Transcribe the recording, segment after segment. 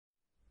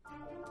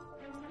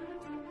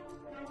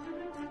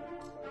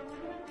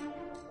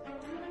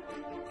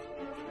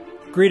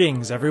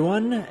Greetings,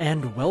 everyone,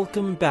 and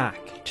welcome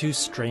back to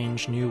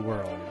Strange New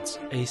Worlds,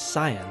 a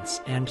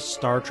science and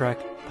Star Trek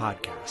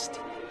podcast.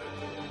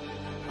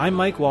 I'm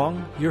Mike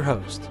Wong, your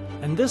host,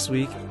 and this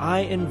week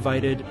I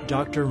invited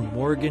Dr.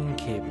 Morgan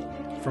Cable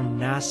from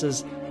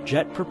NASA's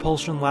Jet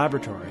Propulsion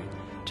Laboratory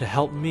to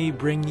help me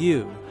bring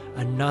you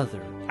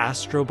another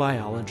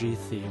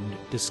astrobiology-themed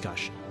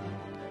discussion.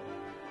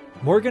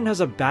 Morgan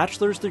has a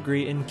bachelor's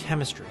degree in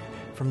chemistry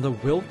from the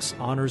Wilkes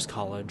Honors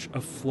College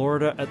of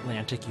Florida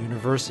Atlantic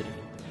University,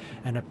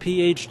 and a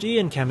PhD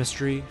in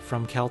chemistry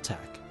from Caltech.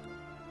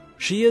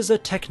 She is a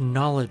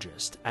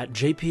technologist at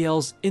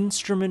JPL's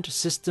Instrument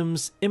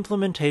Systems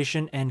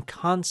Implementation and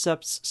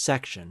Concepts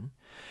section,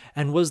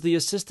 and was the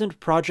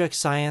Assistant Project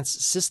Science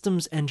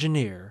Systems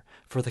Engineer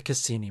for the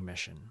Cassini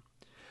mission.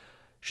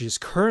 She is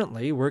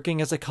currently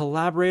working as a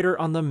collaborator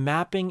on the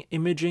Mapping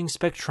Imaging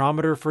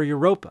Spectrometer for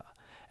Europa,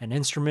 an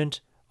instrument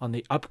on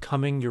the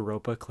upcoming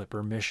Europa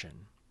Clipper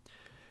mission.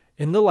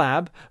 In the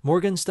lab,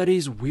 Morgan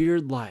studies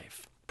weird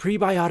life,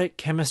 prebiotic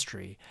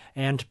chemistry,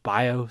 and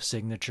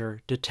biosignature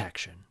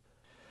detection.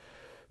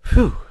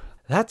 Whew,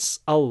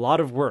 that's a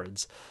lot of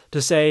words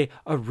to say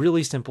a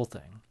really simple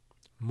thing.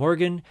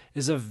 Morgan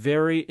is a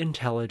very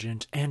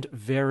intelligent and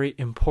very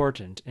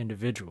important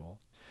individual.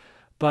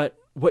 But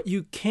what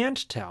you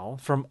can't tell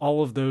from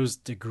all of those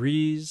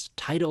degrees,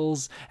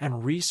 titles,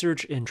 and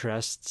research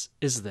interests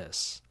is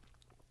this.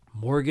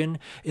 Morgan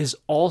is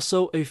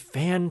also a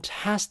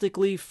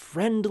fantastically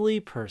friendly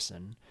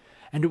person,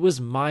 and it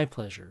was my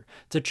pleasure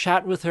to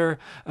chat with her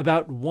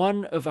about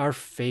one of our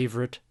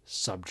favorite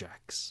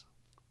subjects.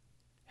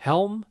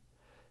 Helm,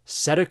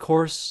 set a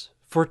course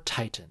for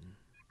Titan.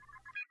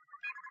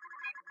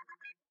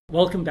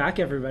 Welcome back,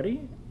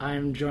 everybody.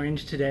 I'm joined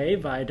today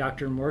by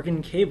Dr.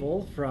 Morgan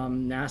Cable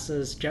from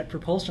NASA's Jet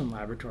Propulsion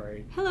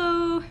Laboratory.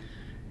 Hello.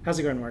 How's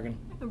it going, Morgan?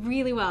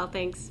 Really well,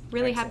 thanks.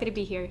 Really Excellent. Happy to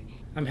be here.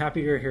 I'm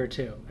happy you're here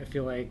too. I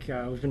feel like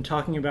we've been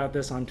talking about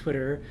this on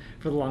Twitter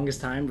for the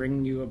longest time,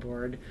 bringing you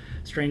aboard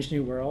Strange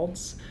New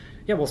Worlds.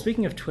 Yeah, well,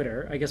 speaking of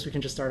Twitter, I guess we can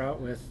just start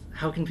out with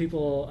how can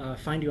people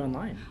find you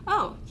online?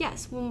 Oh,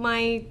 yes. Well,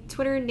 my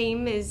Twitter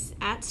name is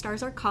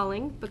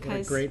 @StarsAreCalling because What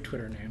a great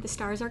Twitter name. The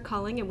stars are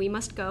calling and we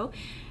must go.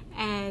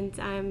 And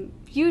I'm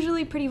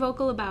usually pretty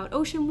vocal about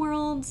ocean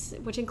worlds,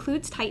 which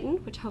includes Titan,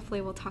 which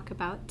hopefully we'll talk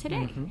about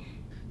today. Mm-hmm.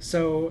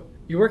 So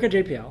you work at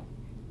JPL.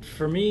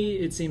 For me,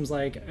 it seems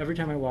like every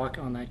time I walk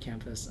on that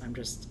campus, I'm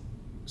just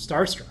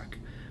starstruck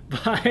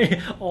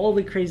by all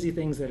the crazy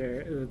things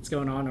that's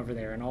going on over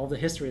there and all the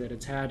history that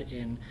it's had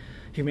in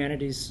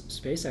humanity's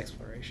space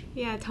exploration.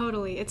 Yeah,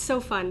 totally. It's so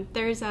fun.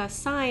 There's a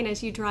sign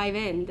as you drive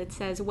in that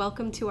says,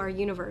 "Welcome to our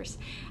universe."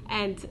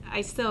 And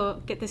I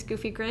still get this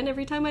goofy grin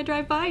every time I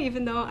drive by,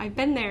 even though I've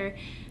been there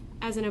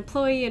as an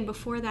employee and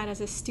before that as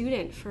a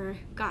student for,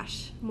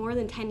 more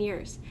than 10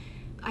 years.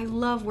 I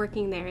love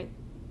working there.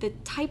 The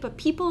type of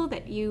people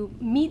that you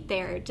meet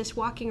there, just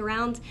walking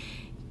around,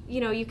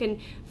 you can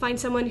find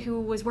someone who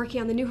was working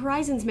on the New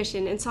Horizons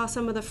mission and saw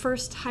some of the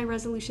first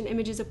high-resolution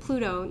images of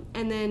Pluto.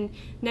 And then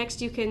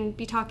next you can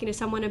be talking to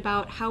someone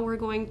about how we're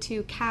going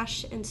to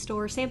cache and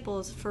store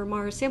samples for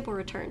Mars sample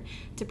return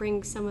to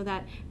bring some of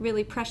that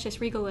really precious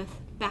regolith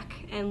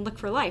back and look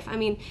for life. I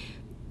mean,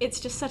 it's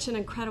just such an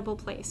incredible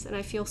place, and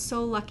I feel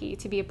so lucky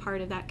to be a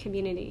part of that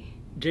community.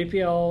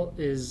 JPL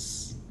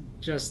is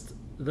just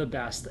the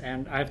best,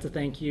 and I have to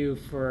thank you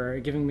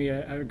for giving me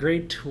a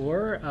great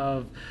tour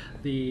of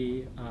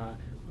the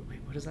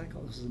what is that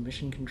called? This is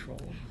Mission Control.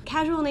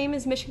 Casual name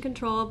is Mission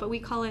Control, but we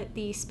call it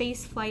the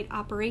Space Flight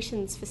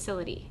Operations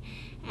Facility.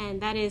 And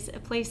that is a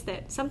place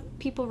that some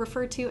people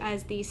refer to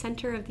as the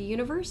center of the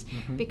universe,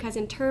 because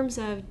in terms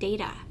of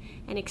data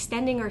and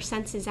extending our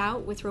senses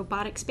out with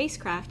robotic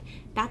spacecraft,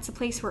 that's a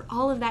place where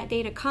all of that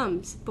data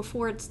comes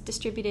before it's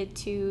distributed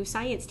to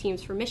science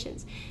teams for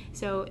missions.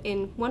 So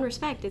in one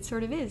respect, it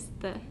sort of is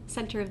the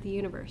center of the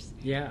universe.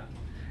 Yeah.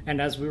 And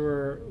as we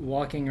were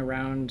walking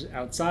around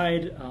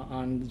outside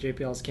on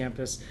JPL's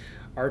campus,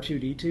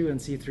 R2-D2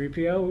 and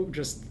C-3PO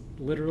just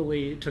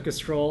literally took a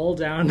stroll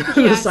down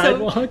the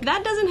sidewalk. So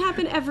that doesn't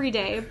happen every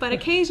day, but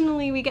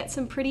occasionally we get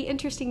some pretty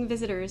interesting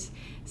visitors.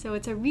 So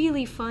it's a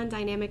really fun,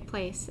 dynamic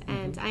place.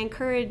 And I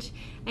encourage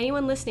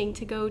anyone listening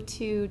to go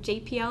to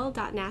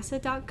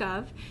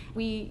jpl.nasa.gov.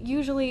 We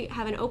usually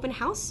have an open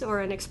house or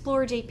an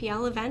Explore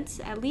JPL event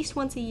at least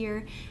once a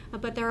year,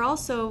 but there are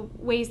also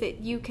ways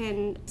that you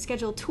can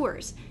schedule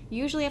tours.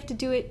 You usually have to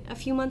do it a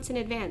few months in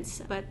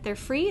advance, but they're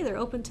free, they're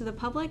open to the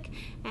public,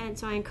 and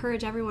so I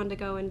encourage everyone to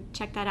go and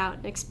check that out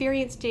and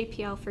experience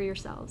JPL for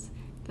yourselves.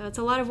 So it's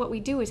a lot of what we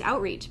do is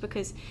outreach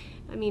because,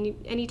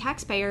 any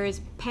taxpayer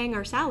is paying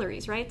our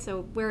salaries, right?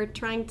 So we're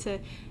trying to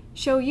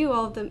show you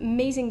all of the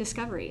amazing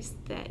discoveries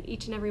that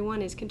each and every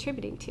one is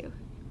contributing to.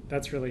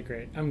 That's really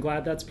great. I'm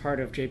glad that's part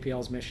of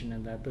JPL's mission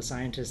and that the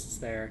scientists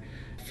there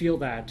feel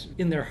that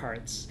in their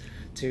hearts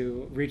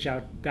to reach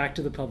out back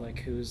to the public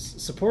who's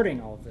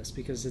supporting all of this,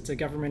 because it's a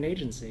government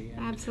agency.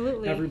 And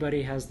absolutely.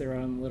 Everybody has their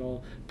own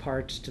little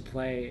part to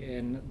play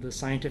in the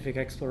scientific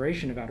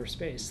exploration of outer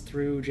space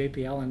through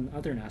JPL and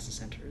other NASA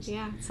centers.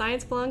 Yeah,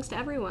 science belongs to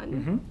everyone.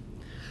 Mm-hmm.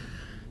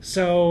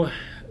 So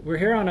we're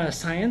here on a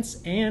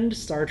science and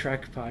Star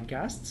Trek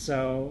podcast.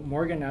 So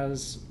Morgan, I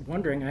was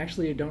wondering, I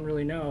actually don't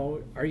really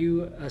know, are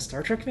you a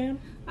Star Trek fan?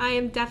 I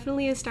am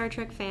definitely a Star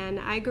Trek fan.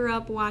 I grew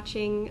up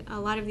watching a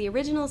lot of the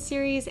original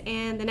series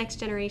and The Next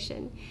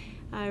Generation.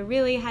 I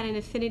really had an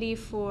affinity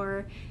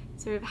for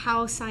sort of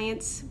how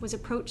science was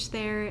approached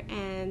there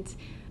and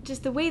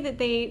just the way that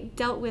they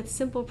dealt with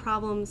simple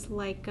problems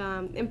like,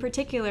 in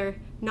particular,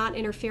 not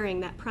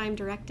interfering, that prime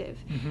directive.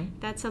 Mm-hmm.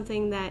 That's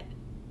something that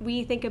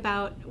we think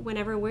about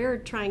whenever we're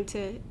trying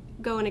to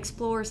go and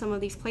explore some of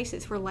these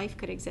places where life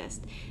could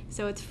exist.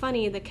 So it's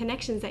funny, the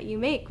connections that you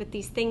make with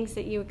these things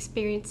that you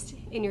experienced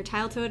in your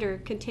childhood or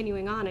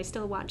continuing on. I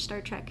still watch Star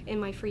Trek in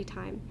my free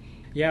time.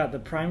 Yeah, the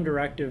prime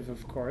directive,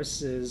 of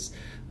course, is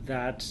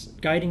that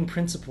guiding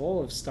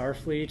principle of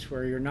Starfleet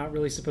where you're not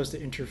really supposed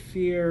to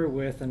interfere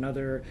with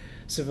another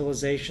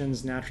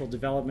civilization's natural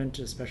development,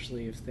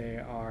 especially if they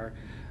are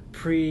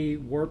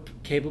pre-warp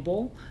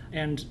capable.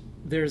 And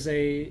there's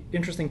a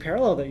interesting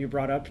parallel that you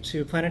brought up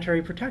to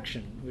planetary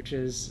protection, which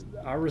is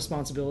our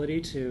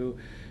responsibility to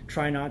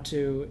try not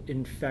to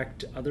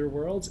infect other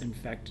worlds,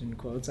 infect in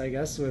quotes, I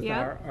guess, with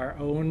our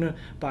own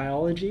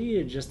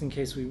biology, just in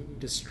case we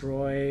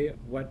destroy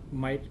what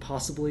might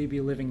possibly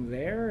be living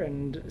there,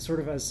 and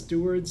sort of as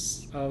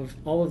stewards of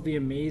all of the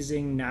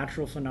amazing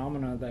natural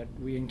phenomena that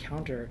we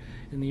encounter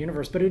in the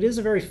universe. But it is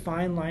a very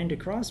fine line to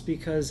cross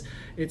because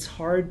it's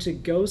hard to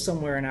go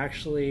somewhere and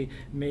actually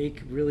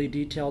make really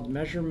detailed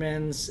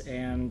measurements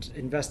and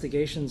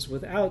investigations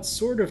without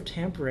sort of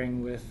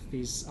tampering with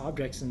these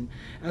objects. And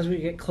as we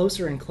get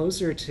closer and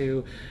closer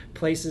to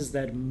places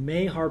that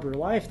may harbor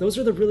life, those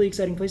are the really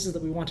exciting places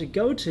that we want to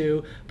go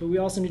to, but we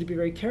also need to be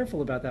very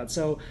careful about that.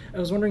 So I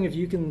was wondering if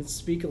you can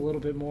speak a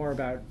little bit more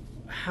about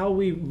how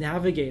we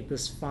navigate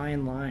this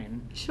fine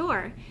line.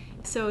 Sure.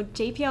 So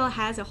JPL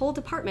has a whole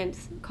department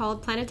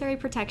called Planetary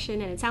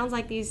Protection, and it sounds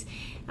like these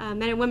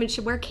men and women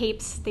should wear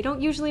capes. They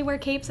don't usually wear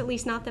capes, at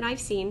least not that I've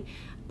seen,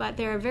 but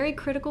they're a very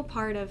critical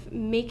part of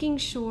making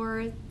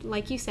sure,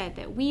 like you said,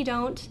 that we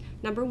don't,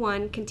 number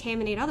one,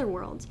 contaminate other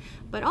worlds,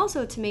 but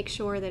also to make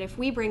sure that if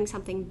we bring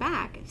something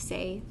back,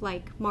 say,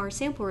 like Mars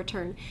sample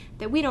return,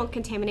 that we don't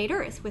contaminate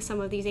Earth with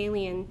some of these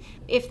alien,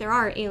 if there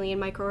are alien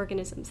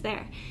microorganisms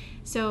there.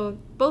 So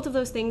both of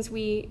those things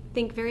we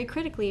think very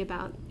critically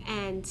about,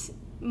 and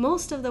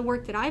most of the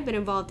work that I've been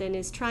involved in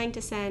is trying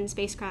to send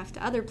spacecraft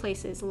to other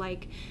places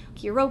like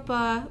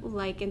Europa,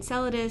 like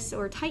Enceladus,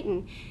 or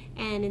Titan.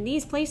 And in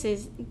these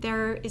places,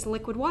 there is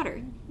liquid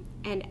water.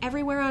 And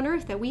everywhere on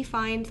Earth that we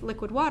find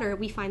liquid water,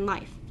 we find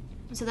life.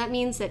 So that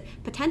means that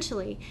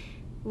potentially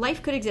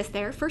life could exist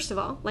there, first of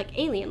all, like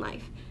alien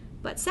life.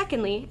 But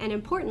secondly, and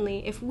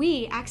importantly, if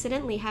we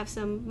accidentally have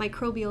some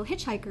microbial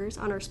hitchhikers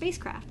on our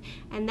spacecraft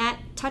and that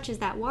touches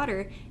that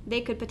water,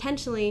 they could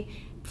potentially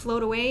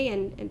float away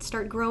and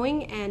start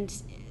growing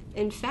and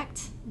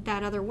infect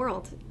that other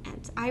world.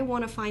 And I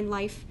want to find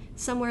life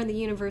somewhere in the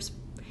universe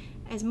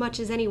as much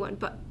as anyone,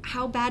 but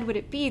how bad would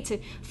it be to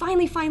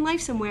finally find life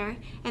somewhere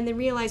and then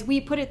realize we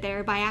put it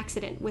there by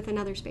accident with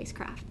another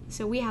spacecraft?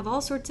 So we have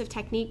all sorts of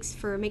techniques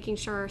for making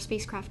sure our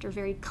spacecraft are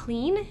very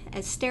clean,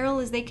 as sterile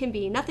as they can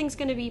be. Nothing's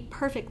going to be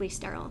perfectly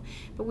sterile,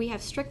 but we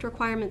have strict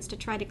requirements to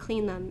try to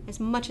clean them as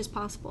much as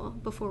possible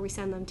before we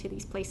send them to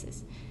these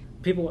places.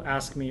 People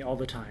ask me all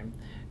the time,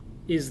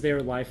 is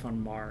there life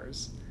on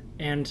Mars?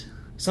 And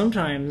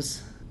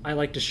sometimes I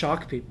like to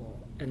shock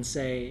people and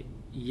say,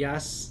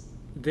 yes,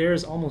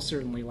 there's almost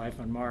certainly life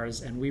on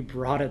Mars, and we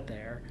brought it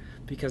there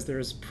because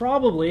there's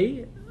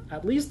probably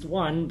at least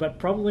one, but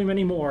probably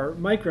many more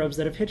microbes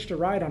that have hitched a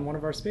ride on one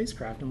of our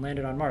spacecraft and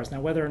landed on Mars.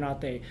 Now, whether or not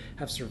they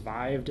have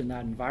survived in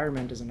that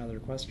environment is another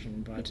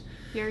question, but...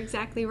 You're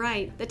exactly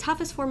right. The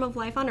toughest form of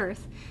life on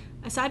Earth,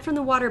 aside from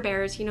the water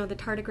bears, you know, the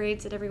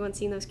tardigrades that everyone's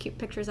seen those cute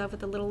pictures of with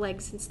the little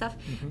legs and stuff,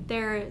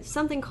 they're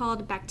something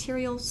called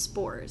bacterial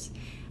spores.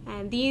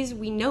 And these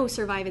we know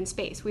survive in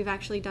space. We've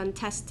actually done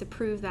tests to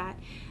prove that.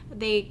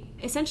 They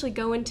essentially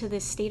go into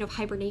this state of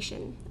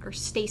hibernation or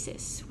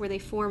stasis, where they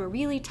form a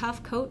really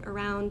tough coat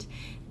around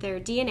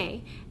their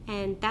DNA.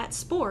 And that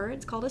spore,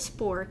 it's called a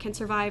spore, can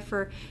survive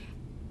for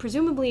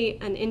presumably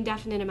an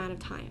indefinite amount of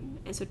time.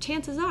 And so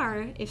chances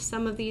are, if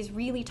some of these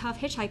really tough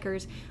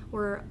hitchhikers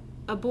were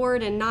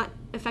aboard and not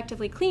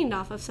effectively cleaned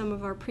off of some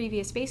of our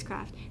previous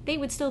spacecraft, they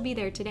would still be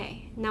there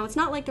today. Now, it's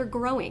not like they're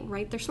growing,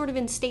 right? They're sort of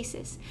in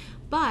stasis.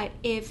 But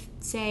if,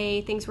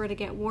 say, things were to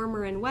get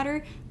warmer and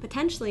wetter,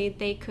 potentially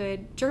they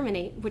could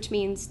germinate, which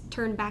means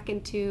turn back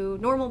into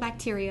normal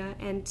bacteria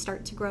and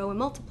start to grow and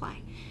multiply.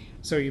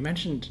 So you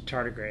mentioned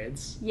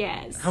tardigrades.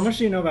 Yes. How much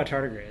do you know about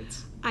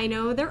tardigrades? I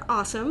know they're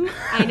awesome.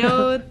 I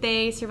know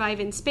they survive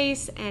in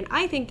space, and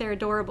I think they're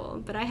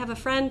adorable. But I have a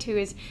friend who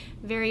is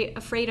very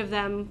afraid of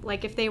them.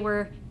 Like, if they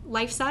were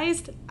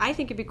life-sized, I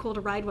think it'd be cool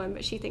to ride one,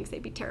 but she thinks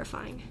they'd be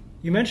terrifying.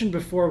 You mentioned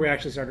before we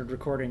actually started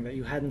recording that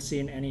you hadn't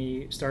seen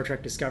any Star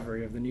Trek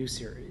Discovery of the new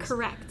series.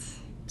 Correct.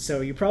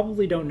 So you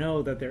probably don't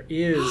know that there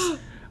is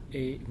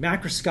a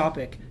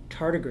macroscopic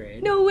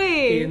tardigrade. No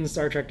way! In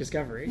Star Trek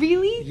Discovery.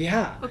 Really?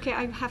 Yeah. Okay,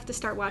 I have to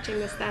start watching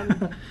this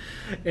then.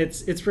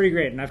 It's pretty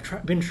great, and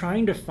I've been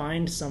trying to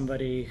find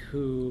somebody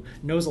who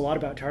knows a lot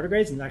about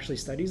tardigrades and actually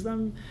studies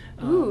them.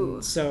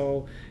 Ooh.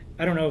 So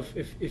I don't know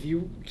if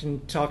you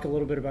can talk a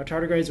little bit about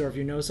tardigrades, or if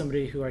you know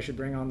somebody who I should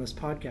bring on this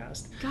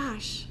podcast.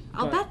 Gosh,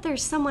 I'll bet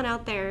there's someone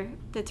out there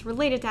that's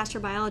related to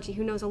astrobiology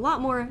who knows a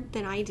lot more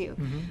than I do.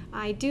 Mm-hmm.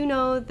 I do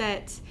know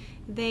that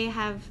they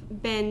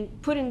have been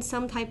put in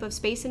some type of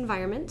space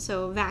environment,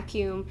 so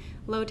vacuum,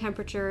 low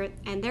temperature,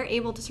 and they're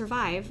able to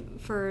survive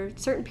for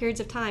certain periods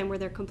of time where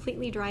they're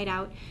completely dried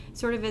out,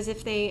 sort of as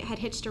if they had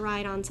hitched a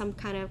ride on some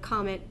kind of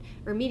comet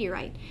or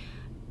meteorite.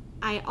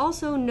 I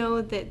also know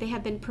that they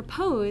have been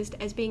proposed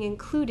as being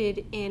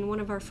included in one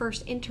of our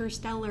first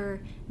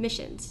interstellar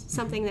missions,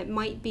 something that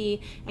might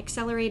be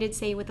accelerated,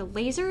 say, with a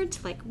laser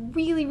to like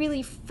really,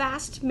 really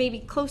fast, maybe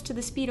close to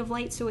the speed of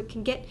light, so it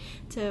can get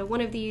to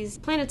one of these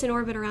planets in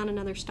orbit around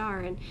another star.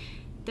 And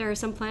there are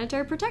some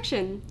planetary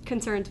protection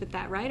concerns with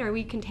that, right? Are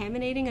we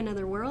contaminating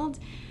another world?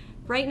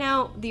 Right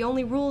now, the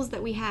only rules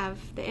that we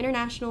have, the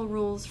international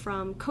rules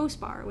from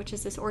COSPAR, which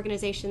is this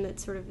organization that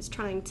sort of is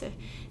trying to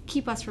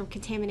keep us from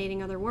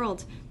contaminating other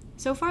worlds,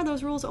 so far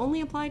those rules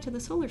only apply to the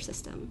solar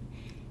system.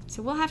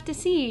 So we'll have to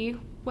see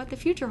what the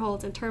future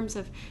holds in terms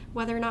of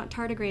whether or not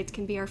tardigrades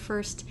can be our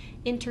first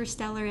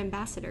interstellar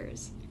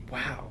ambassadors.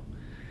 Wow.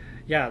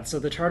 Yeah, so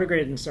the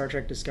tardigrade in Star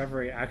Trek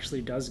Discovery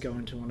actually does go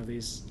into one of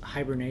these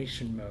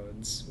hibernation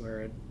modes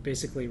where it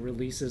basically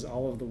releases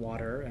all of the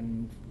water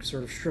and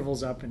sort of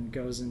shrivels up and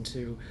goes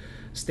into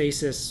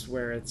stasis,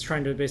 where it's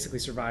trying to basically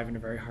survive in a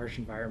very harsh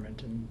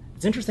environment. And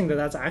it's interesting that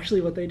that's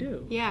actually what they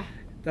do. Yeah.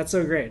 That's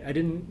so great. I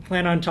didn't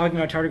plan on talking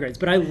about tardigrades,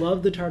 but I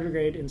love the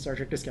tardigrade in Star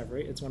Trek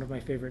Discovery. It's one of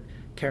my favorite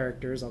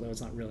characters, although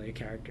it's not really a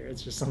character.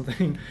 It's just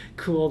something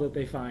cool that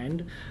they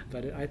find.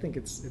 But I think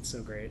it's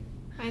so great.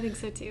 I think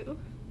so too.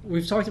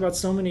 We've talked about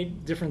so many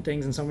different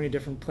things in so many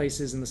different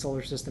places in the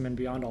solar system and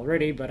beyond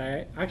already, but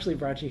I actually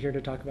brought you here to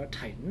talk about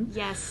Titan.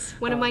 Yes,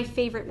 one of my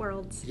favorite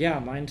worlds. Yeah,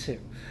 mine too.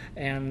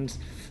 And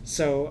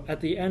so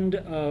at the end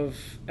of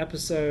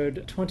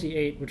episode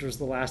 28, which was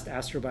the last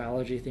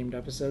astrobiology themed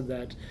episode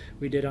that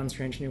we did on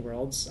Strange New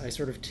Worlds, I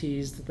sort of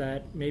teased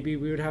that maybe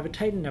we would have a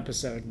Titan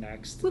episode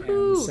next.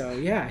 Woohoo! And so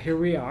yeah, here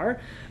we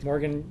are.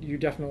 Morgan, you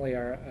definitely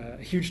are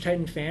a huge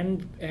Titan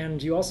fan,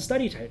 and you also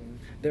study Titan.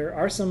 There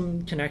are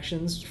some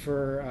connections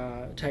for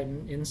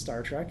Titan in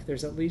Star Trek.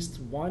 There's at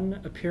least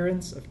one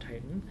appearance of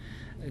Titan.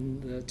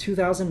 In the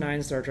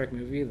 2009 Star Trek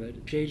movie, the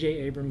J.J.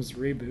 Abrams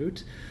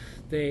reboot,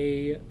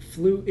 they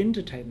flew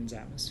into Titan's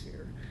atmosphere.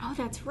 Oh,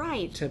 that's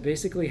right. To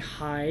basically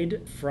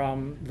hide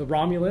from the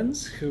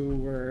Romulans, who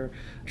were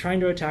trying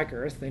to attack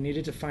Earth. They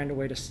needed to find a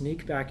way to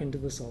sneak back into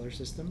the solar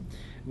system.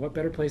 What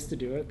better place to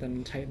do it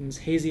than Titan's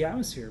hazy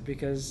atmosphere?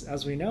 Because,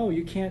 as we know,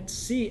 you can't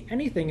see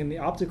anything in the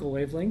optical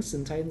wavelengths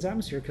in Titan's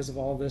atmosphere because of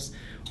all this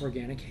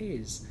organic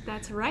haze.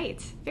 That's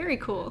right. Very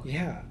cool.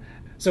 Yeah.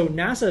 So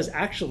NASA has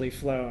actually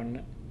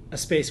flown a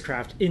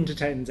spacecraft into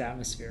Titan's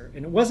atmosphere.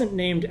 And it wasn't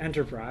named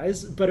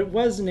Enterprise, but it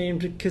was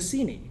named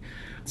Cassini.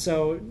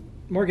 So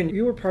Morgan,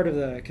 you were part of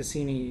the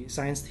Cassini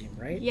science team,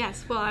 right?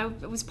 Yes, well, I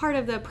was part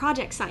of the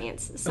project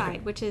science side, Okay.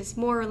 which is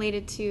more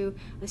related to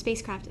the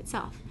spacecraft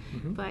itself.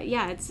 Mm-hmm. But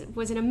yeah, it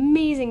was an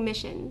amazing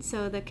mission.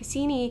 So the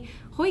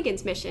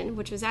Cassini-Huygens mission,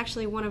 which was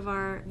actually one of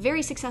our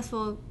very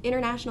successful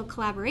international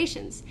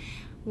collaborations,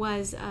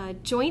 was a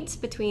joint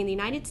between the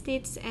United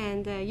States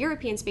and the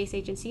European Space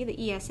Agency,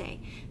 the ESA.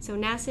 So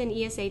NASA and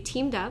ESA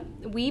teamed up.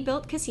 We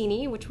built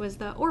Cassini, which was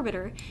the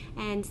orbiter,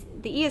 and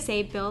the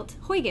ESA built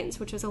Huygens,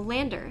 which was a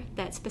lander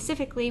that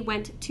specifically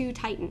went to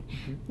Titan.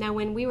 Mm-hmm. Now,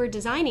 when we were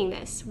designing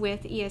this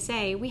with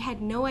ESA, we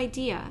had no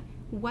idea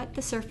what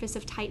the surface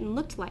of Titan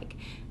looked like,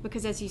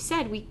 because as you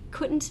said, we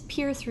couldn't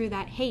peer through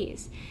that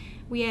haze.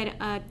 We had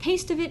a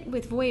taste of it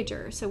with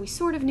Voyager, so we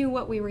sort of knew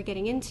what we were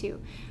getting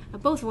into.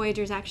 Both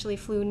Voyagers actually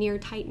flew near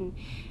Titan,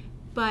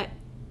 but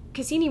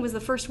Cassini was the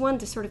first one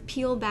to sort of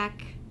peel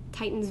back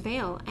Titan's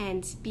veil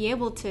and be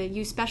able to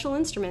use special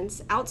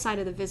instruments outside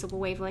of the visible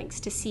wavelengths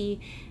to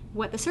see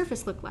what the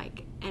surface looked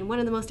like. And one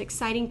of the most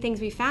exciting things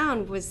we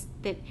found was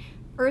that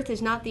Earth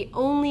is not the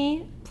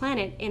only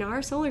planet in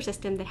our solar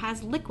system that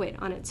has liquid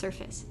on its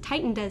surface.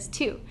 Titan does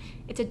too.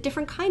 It's a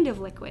different kind of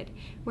liquid.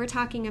 We're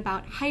talking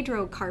about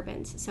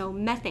hydrocarbons, so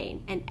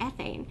methane and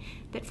ethane,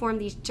 that form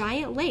these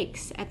giant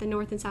lakes at the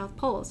North and South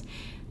poles.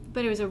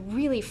 But it was a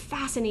really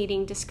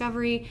fascinating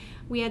discovery.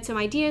 We had some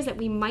ideas that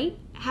we might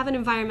have an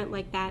environment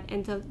like that,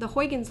 and the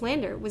Huygens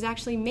lander was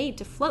actually made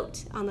to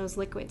float on those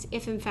liquids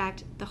if, in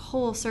fact, the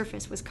whole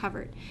surface was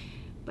covered.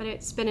 But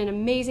it's been an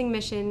amazing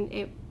mission.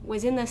 It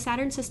was in the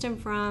Saturn system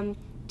from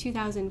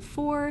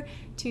 2004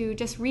 to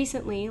just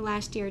recently,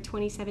 last year,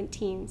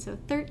 2017. So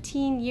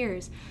 13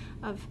 years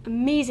of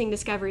amazing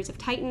discoveries of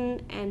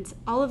Titan and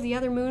all of the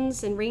other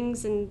moons and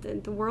rings and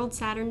the world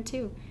Saturn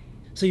too.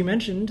 So you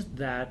mentioned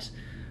that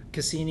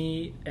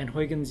Cassini and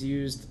Huygens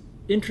used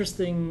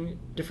interesting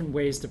different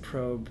ways to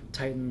probe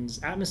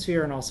Titan's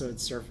atmosphere and also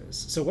its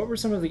surface. So what were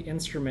some of the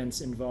instruments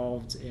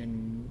involved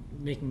in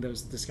making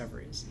those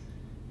discoveries?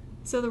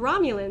 So the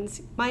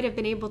Romulans might have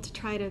been able to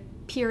try to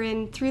peer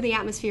in through the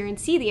atmosphere and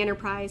see the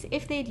Enterprise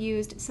if they'd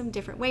used some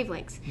different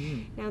wavelengths.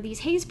 Now, these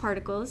haze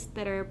particles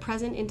that are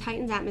present in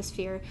Titan's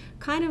atmosphere,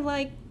 kind of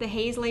like the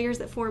haze layers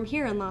that form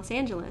here in Los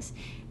Angeles,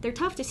 they're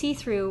tough to see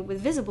through with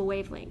visible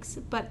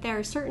wavelengths, but there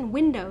are certain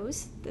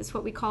windows, that's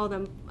what we call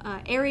them,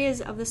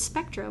 areas of the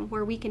spectrum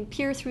where we can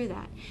peer through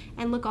that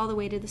and look all the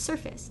way to the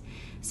surface.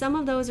 Some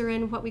of those are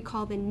in what we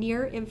call the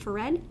near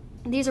infrared.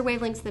 These are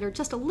wavelengths that are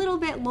just a little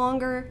bit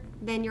longer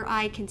than your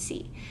eye can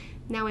see.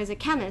 Now, as a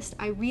chemist,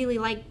 I really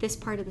like this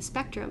part of the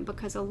spectrum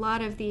because a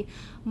lot of the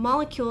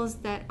molecules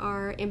that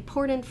are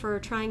important for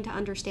trying to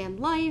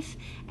understand life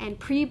and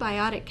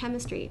prebiotic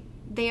chemistry,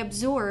 they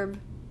absorb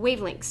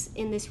wavelengths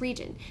in this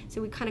region. So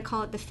we kind of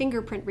call it the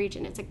fingerprint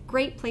region. It's a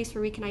great place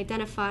where we can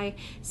identify,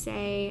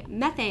 say,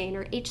 methane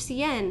or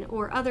HCN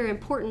or other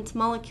important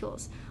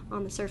molecules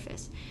on the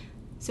surface.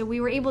 So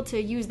we were able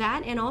to use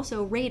that and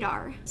also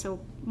radar, so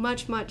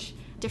much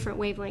different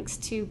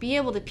wavelengths to be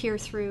able to peer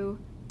through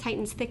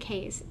Titan's thick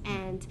haze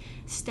and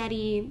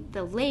study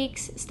the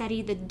lakes,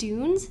 study the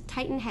dunes.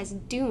 Titan has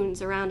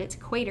dunes around its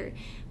equator.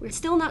 We're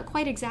still not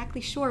quite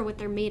exactly sure what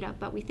they're made of,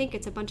 but we think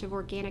it's a bunch of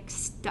organic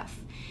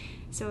stuff.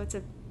 So it's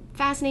a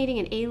fascinating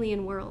and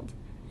alien world.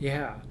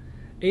 Yeah.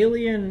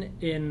 Alien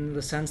in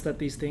the sense that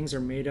these things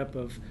are made up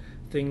of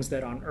things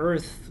that on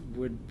Earth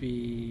would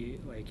be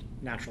like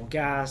natural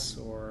gas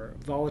or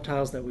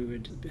volatiles that we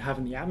would have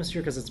in the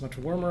atmosphere because it's much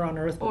warmer on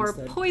Earth. Or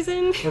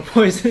poison. Or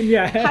poison,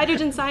 yeah.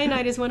 Hydrogen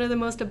cyanide is one of the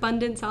most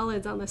abundant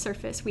solids on the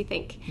surface, we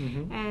think.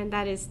 And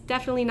that is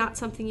definitely not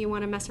something you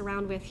want to mess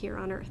around with here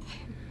on Earth.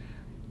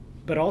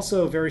 But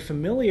also very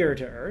familiar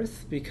to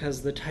Earth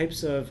because the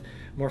types of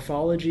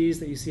morphologies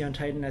that you see on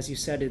Titan, as you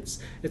said,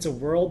 it's a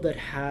world that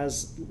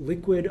has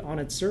liquid on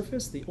its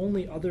surface, the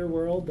only other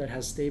world that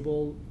has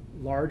stable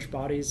large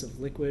bodies of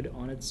liquid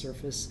on its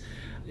surface.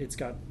 It's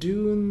got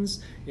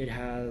dunes, it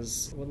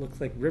has what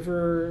looks like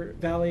river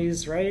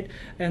valleys, right?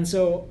 And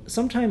so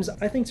sometimes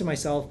I think to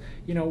myself,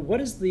 what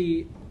is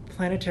the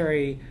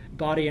planetary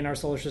body in our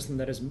solar system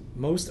that is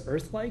most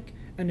Earth-like?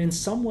 And in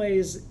some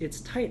ways, it's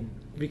Titan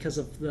because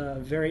of the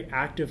very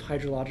active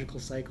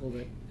hydrological cycle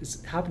that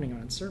is happening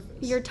on its surface.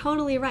 You're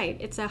totally right.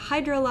 It's a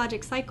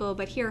hydrologic cycle,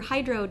 but here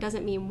hydro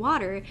doesn't mean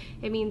water,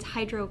 it means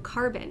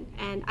hydrocarbon.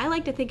 And I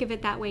like to think of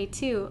it that way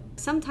too.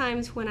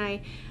 Sometimes when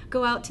I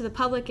go out to the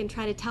public and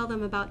try to tell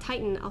them about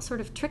Titan, I'll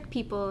sort of trick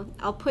people.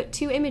 I'll put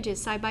two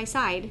images side by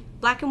side,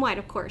 black and white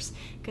of course,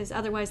 because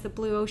otherwise the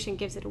blue ocean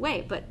gives it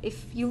away. But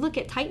if you look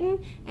at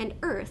Titan and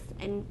Earth,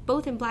 and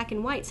both in black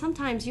and white,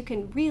 sometimes you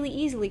can really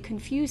easily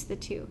confuse the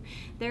two.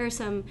 There are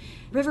some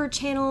river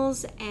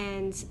channels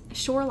and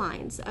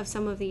shorelines of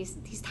some of these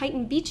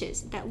Titan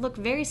beaches that look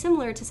very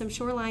similar to some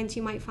shorelines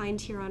you might find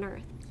here on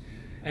Earth.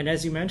 And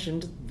as you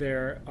mentioned,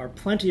 there are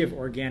plenty of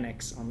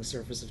organics on the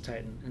surface of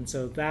Titan. And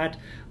so that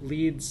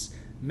leads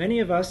many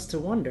of us to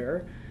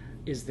wonder,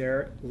 is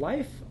there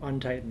life on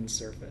Titan's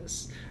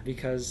surface?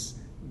 Because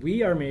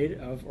we are made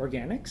of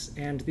organics,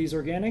 and these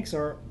organics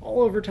are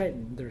all over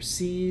Titan. There's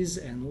seas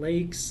and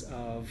lakes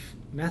of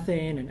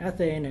methane and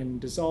ethane, and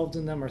dissolved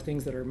in them are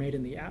things that are made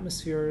in the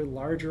atmosphere,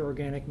 larger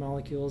organic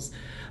molecules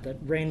that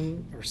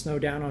rain or snow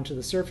down onto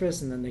the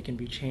surface, and then they can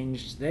be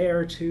changed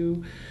there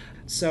too.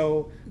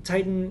 So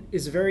Titan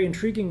is a very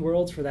intriguing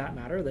world for that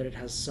matter, that it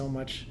has so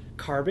much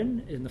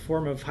carbon in the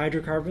form of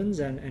hydrocarbons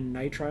and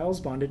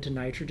nitriles bonded to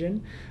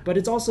nitrogen, but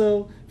it's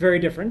also very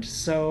different.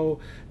 So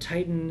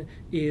Titan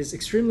is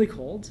extremely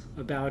cold,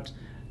 about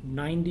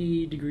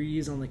 90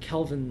 degrees on the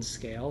Kelvin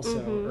scale.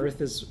 So Earth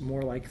is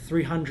more like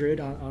 300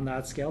 on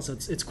that scale. So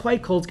it's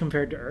quite cold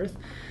compared to Earth.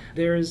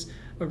 There's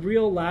a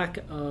real lack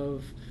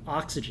of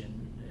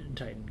oxygen in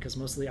Titan because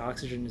most of the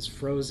oxygen is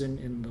frozen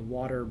in the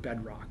water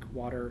bedrock.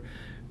 Water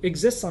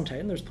exists on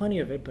Titan. There's plenty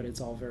of it, but it's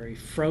all very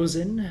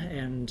frozen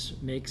and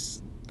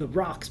makes the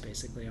rocks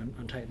basically on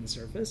Titan's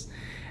surface.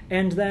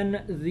 And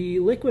then the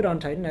liquid on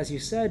Titan, as you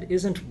said,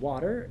 isn't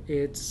water,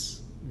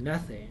 it's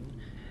methane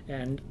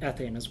and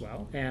ethane as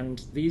well.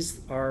 And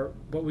these are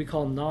what we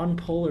call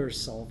non-polar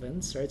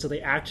solvents, right? So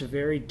they act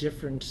very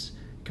different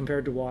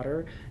compared to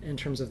water in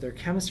terms of their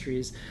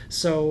chemistries.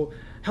 So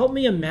help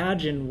me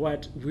imagine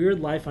what weird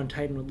life on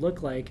Titan would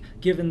look like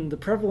given the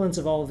prevalence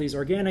of all of these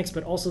organics,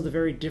 but also the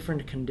very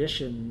different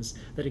conditions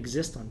that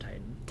exist on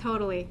Titan.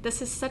 Totally.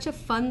 This is such a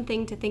fun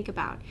thing to think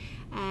about.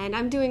 And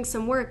I'm doing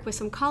some work with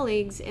some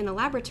colleagues in the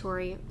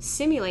laboratory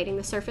simulating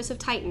the surface of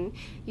Titan.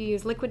 You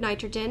use liquid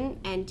nitrogen,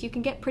 and you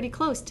can get pretty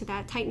close to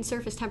that Titan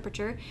surface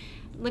temperature.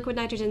 Liquid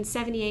nitrogen,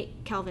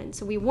 78 Kelvin.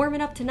 So we warm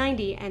it up to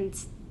 90, and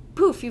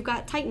poof, you've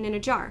got Titan in a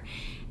jar.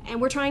 And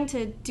we're trying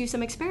to do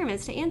some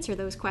experiments to answer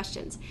those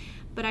questions.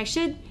 But I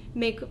should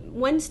make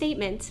one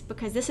statement,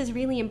 because this is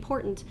really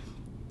important.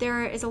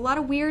 There is a lot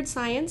of weird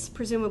science,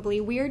 presumably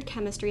weird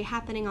chemistry,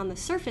 happening on the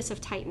surface of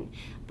Titan,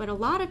 but a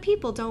lot of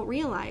people don't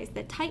realize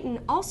that Titan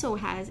also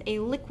has a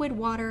liquid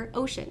water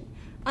ocean.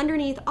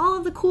 underneath all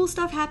of the cool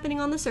stuff happening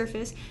on the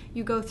surface,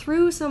 you go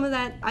through some of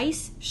that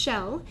ice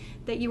shell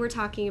that you were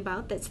talking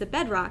about, that's the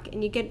bedrock,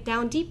 and you get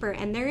down deeper,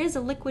 and there is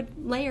a liquid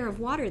layer of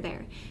water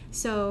there.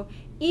 So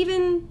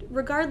even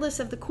regardless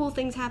of the cool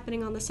things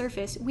happening on the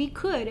surface, we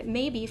could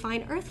maybe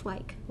find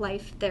Earth-like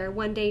life there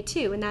one day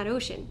too, in that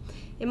ocean.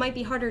 It might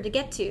be harder to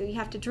get to. You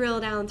have to drill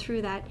down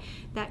through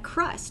that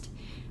crust.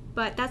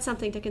 But that's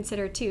something to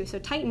consider too. So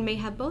Titan may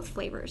have both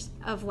flavors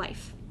of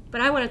life. But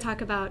I want to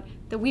talk about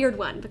the weird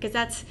one, because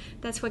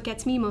that's what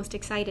gets me most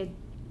excited.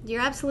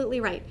 You're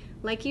absolutely right.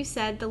 Like you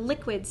said, the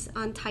liquids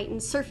on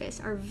Titan's surface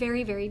are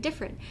very, very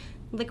different.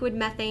 Liquid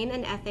methane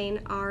and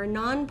ethane are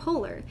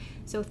non-polar.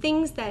 So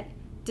things that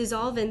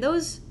dissolve in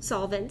those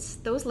solvents,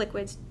 those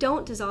liquids,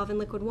 don't dissolve in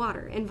liquid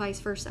water, and vice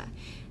versa.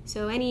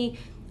 So any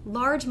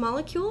large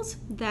molecules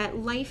that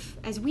life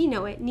as we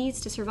know it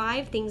needs to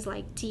survive, things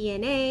like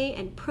DNA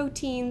and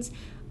proteins,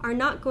 are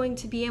not going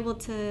to be able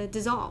to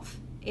dissolve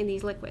in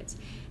these liquids.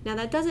 Now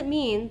that doesn't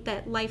mean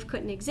that life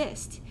couldn't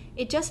exist.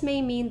 It just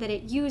may mean that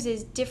it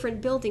uses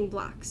different building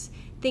blocks,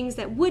 things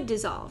that would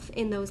dissolve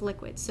in those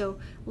liquids. So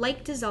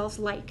like dissolves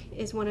like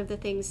is one of the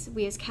things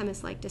we as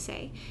chemists like to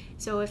say.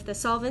 So if the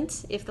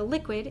solvent, if the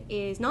liquid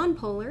is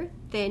nonpolar,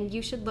 then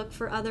you should look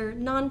for other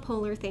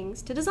nonpolar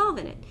things to dissolve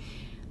in it.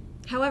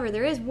 However,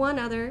 there is one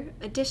other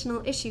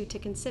additional issue to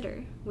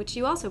consider, which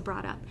you also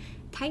brought up.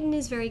 Titan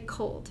is very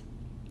cold.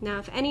 Now,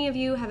 if any of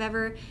you have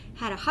ever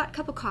had a hot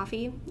cup of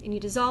coffee and you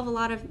dissolve a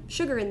lot of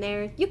sugar in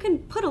there, you can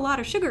put a lot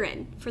of sugar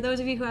in. For those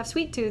of you who have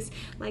sweet tooth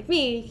like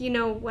me, you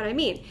know what I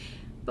mean.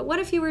 But what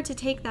if you were to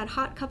take that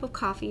hot cup of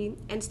coffee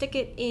and stick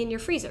it in your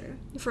freezer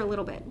for a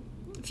little bit,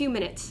 a few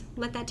minutes,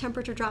 let that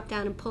temperature drop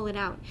down and pull it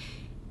out?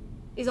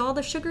 Is all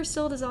the sugar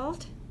still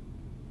dissolved?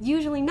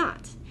 Usually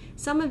not.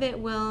 Some of it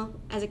will,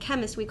 as a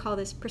chemist, we call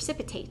this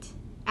precipitate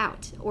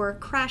out or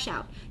crash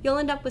out. You'll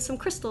end up with some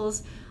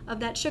crystals of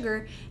that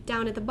sugar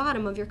down at the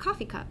bottom of your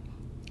coffee cup.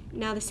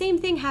 Now the same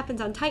thing happens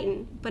on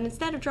Titan, but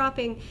instead of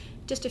dropping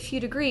just a few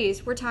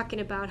degrees, we're talking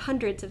about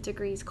hundreds of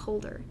degrees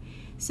colder.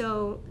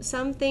 So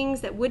some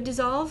things that would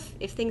dissolve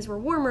if things were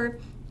warmer,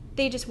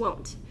 they just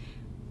won't.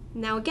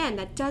 Now again,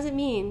 that doesn't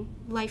mean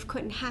life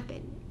couldn't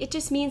happen. It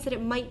just means that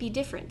it might be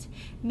different.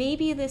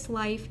 Maybe this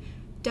life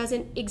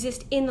doesn't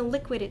exist in the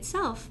liquid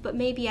itself, but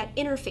maybe at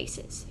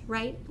interfaces,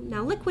 right?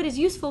 Now, liquid is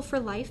useful for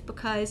life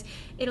because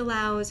it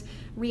allows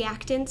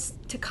reactants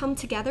to come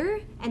together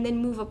and then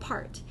move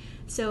apart.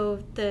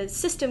 So the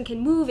system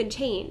can move and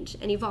change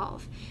and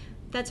evolve.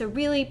 That's a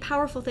really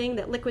powerful thing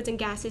that liquids and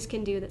gases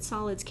can do that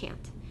solids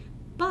can't.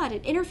 But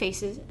at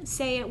interfaces,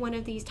 say at one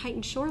of these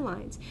Titan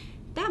shorelines,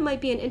 that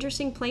might be an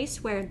interesting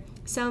place where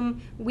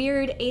some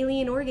weird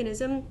alien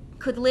organism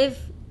could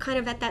live kind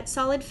of at that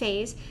solid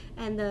phase,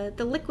 and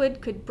the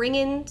liquid could bring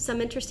in some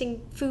interesting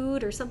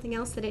food or something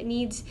else that it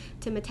needs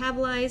to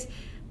metabolize,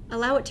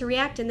 allow it to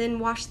react, and then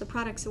wash the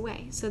products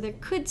away. So there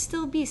could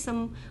still be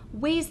some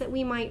ways that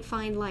we might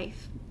find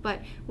life, but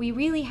we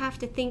really have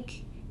to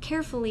think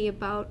carefully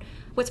about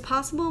what's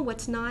possible,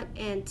 what's not,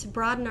 and to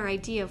broaden our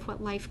idea of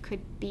what life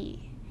could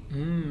be.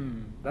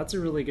 That's a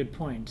really good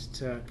point,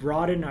 to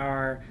broaden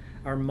our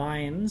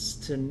minds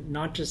to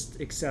not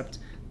just accept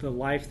the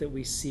life that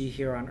we see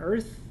here on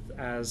Earth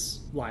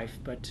as life,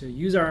 but to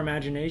use our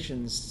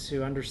imaginations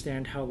to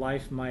understand how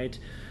life might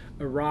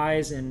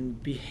arise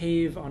and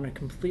behave on a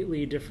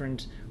completely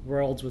different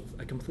worlds with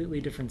a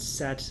completely different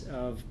set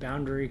of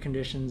boundary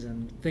conditions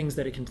and things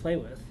that it can play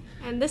with.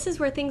 And this is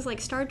where things like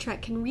Star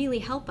Trek can really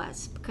help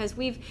us, because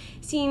we've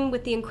seen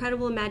with the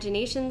incredible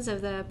imaginations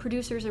of the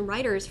producers and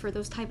writers for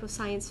those type of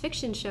science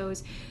fiction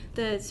shows,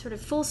 the sort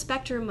of full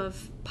spectrum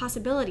of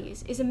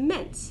possibilities is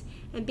immense.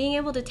 And being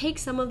able to take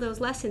some of those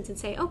lessons and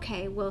say,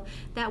 okay, well,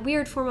 that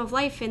weird form of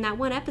life in that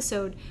one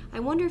episode, I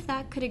wonder if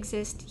that could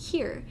exist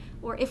here.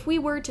 Or if we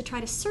were to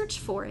try to search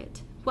for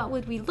it, what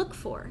would we look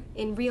for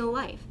in real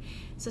life?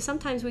 So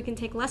sometimes we can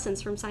take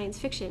lessons from science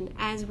fiction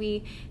as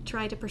we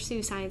try to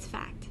pursue science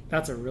fact.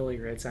 That's a really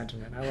great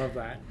sentiment. I love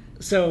that.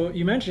 So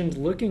you mentioned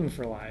looking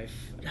for life.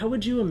 How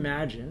would you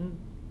imagine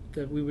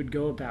that we would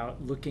go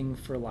about looking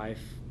for life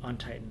on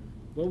Titan?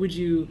 What would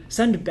you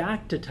send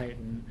back to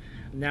Titan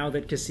now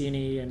that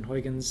Cassini and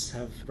Huygens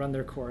have run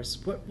their course?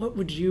 What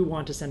would you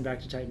want to send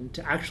back to Titan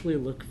to actually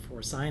look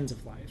for signs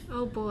of life?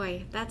 Oh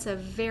boy, that's a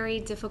very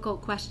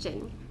difficult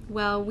question.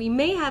 Well, we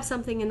may have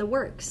something in the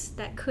works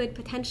that could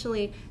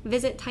potentially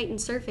visit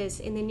Titan's surface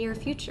in the near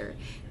future.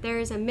 There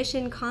is a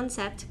mission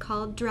concept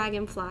called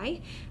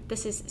Dragonfly.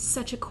 This is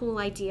such a cool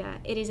idea.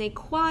 It is a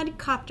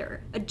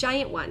quadcopter, a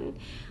giant one.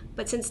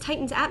 But since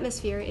Titan's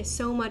atmosphere is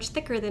so much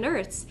thicker than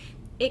Earth's,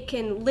 it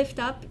can lift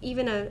up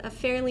even a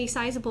fairly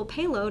sizable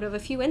payload of a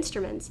few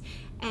instruments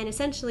and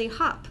essentially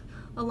hop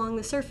along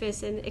the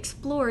surface and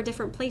explore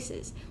different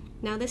places.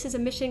 Now, this is a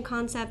mission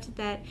concept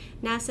that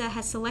NASA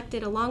has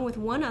selected along with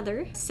one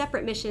other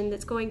separate mission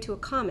that's going to a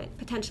comet,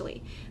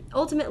 potentially.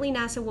 Ultimately,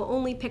 NASA will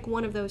only pick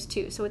one of those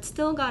two, so it's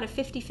still got a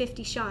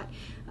 50-50 shot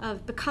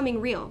of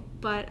becoming real.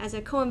 But as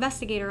a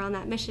co-investigator on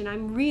that mission,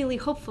 I'm really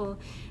hopeful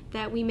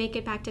that we make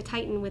it back to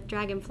Titan with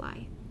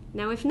Dragonfly.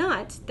 Now, if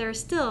not, there are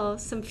still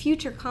some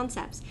future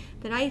concepts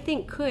that I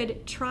think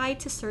could try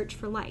to search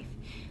for life.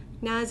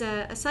 Now, as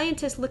a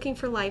scientist looking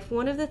for life,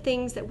 one of the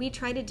things that we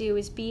try to do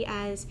is be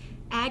as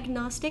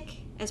agnostic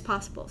as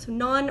possible, so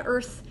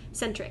non-Earth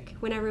centric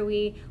whenever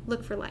we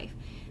look for life.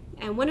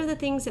 And one of the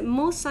things that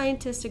most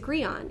scientists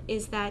agree on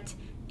is that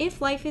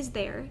if life is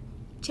there,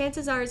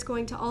 chances are it's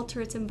going to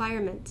alter its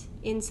environment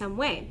in some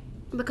way,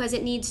 because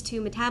it needs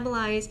to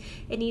metabolize,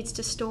 it needs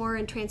to store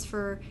and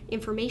transfer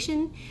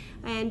information,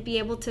 and be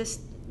able to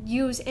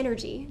use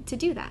energy to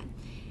do that.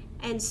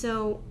 And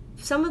so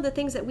some of the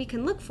things that we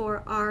can look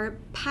for are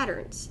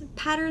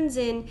patterns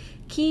in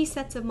key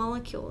sets of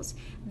molecules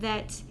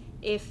that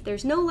if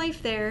there's no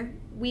life there,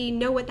 we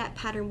know what that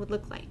pattern would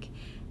look like.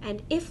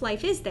 And if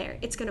life is there,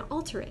 it's going to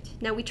alter it.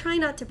 Now, we try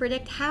not to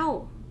predict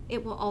how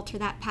it will alter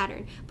that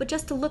pattern, but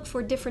just to look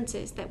for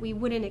differences that we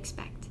wouldn't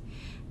expect.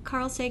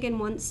 Carl Sagan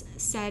once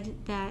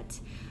said that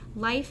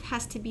life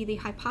has to be the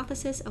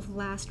hypothesis of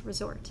last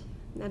resort.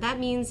 Now, that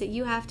means that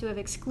you have to have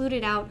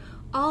excluded out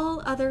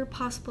all other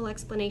possible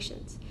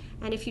explanations.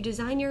 And if you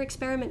design your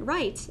experiment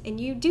right and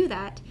you do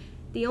that,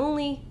 the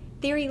only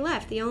theory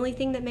left, the only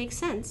thing that makes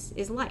sense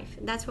is life.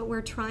 And that's what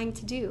we're trying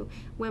to do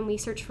when we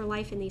search for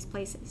life in these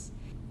places.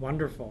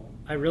 Wonderful.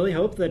 I really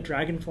hope that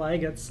Dragonfly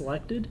gets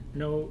selected.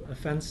 No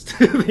offense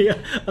to the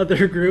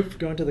other group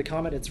going to the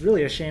comet. It's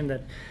really a shame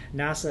that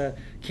NASA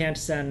can't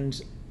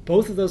send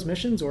both of those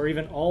missions, or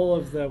even all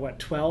of the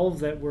 12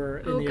 that were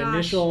in the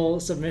initial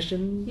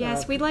submission.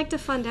 Yes, we'd like to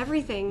fund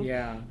everything.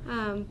 Yeah.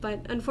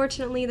 But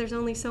unfortunately, there's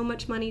only so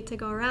much money to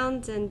go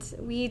around, and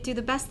we do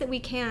the best that we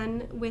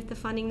can with the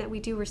funding that we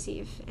do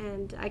receive.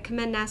 And I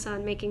commend NASA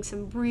on making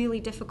some really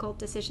difficult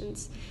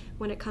decisions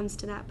when it comes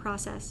to that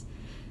process.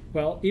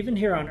 Well, even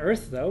here on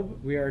Earth, though,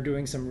 we are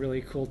doing some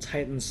really cool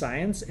Titan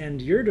science,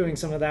 and you're doing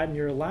some of that in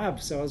your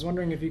lab. So I was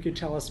wondering if you could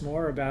tell us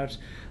more about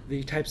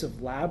the types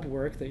of lab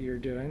work that you're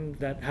doing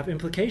that have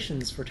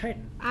implications for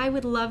Titan. I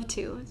would love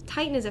to.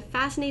 Titan is a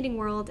fascinating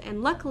world,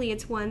 and luckily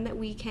it's one that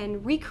we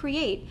can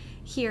recreate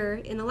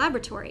here in the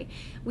laboratory.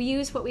 We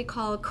use what we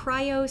call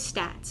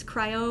cryostats.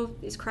 Cryo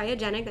is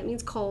cryogenic, that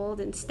means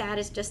cold, and stat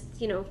is just,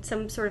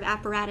 some sort of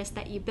apparatus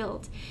that you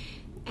build.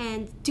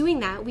 And doing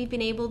that, we've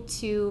been able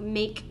to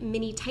make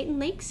mini Titan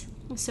lakes.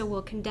 So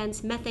we'll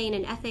condense methane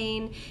and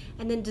ethane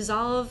and then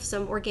dissolve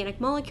some organic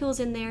molecules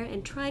in there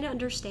and try to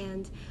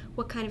understand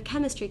what kind of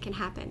chemistry can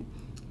happen.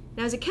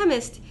 Now, as a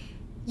chemist,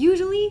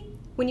 usually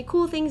when you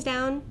cool things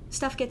down,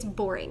 stuff gets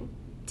boring.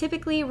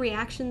 Typically,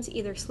 reactions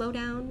either slow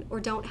down or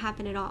don't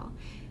happen at all.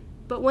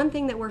 But one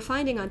thing that we're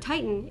finding on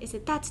Titan is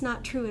that that's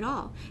not true at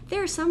all.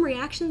 There are some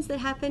reactions that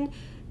happen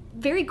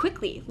very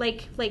quickly,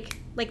 like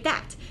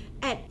that,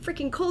 at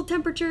freaking cold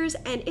temperatures,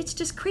 and it's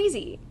just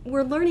crazy.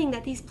 We're learning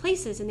that these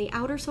places in the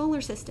outer solar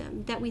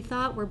system that we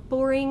thought were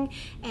boring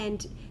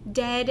and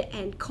dead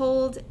and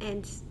cold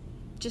and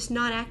just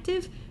not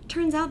active,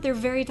 turns out they're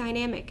very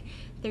dynamic.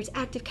 There's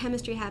active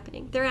chemistry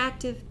happening. There are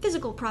active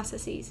physical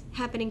processes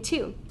happening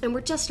too, and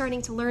we're just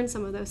starting to learn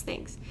some of those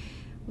things.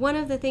 One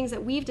of the things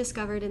that we've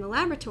discovered in the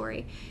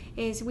laboratory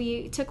is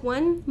we took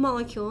one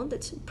molecule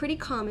that's pretty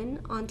common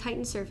on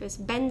Titan's surface,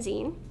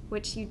 benzene,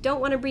 which you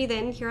don't want to breathe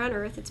in here on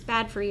Earth. It's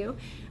bad for you.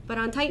 But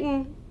on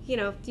Titan,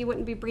 you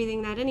wouldn't be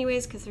breathing that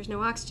anyways because there's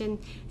no oxygen.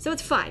 So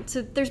it's fine.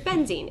 So there's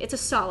benzene. It's a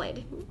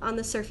solid on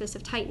the surface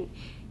of Titan.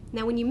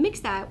 Now, when you mix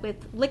that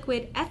with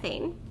liquid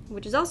ethane,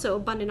 which is also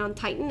abundant on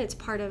Titan, it's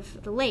part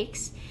of the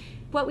lakes,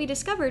 what we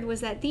discovered was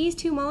that these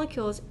two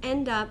molecules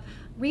end up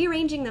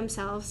rearranging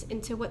themselves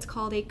into what's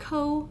called a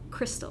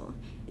co-crystal.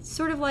 It's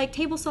sort of like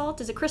table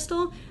salt is a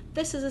crystal.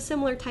 This is a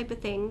similar type of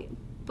thing,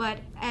 but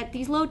at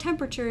these low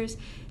temperatures,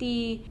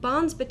 the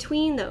bonds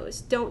between those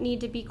don't need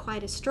to be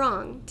quite as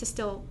strong to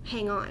still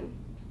hang on.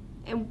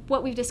 And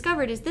what we've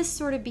discovered is this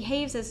sort of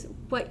behaves as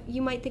what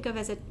you might think of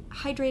as a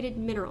hydrated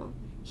mineral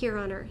here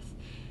on Earth.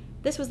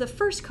 This was the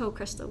first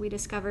co-crystal we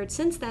discovered.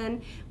 Since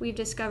then, we've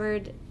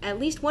discovered at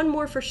least one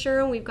more for sure,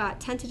 and we've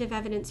got tentative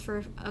evidence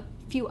for a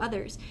few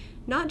others.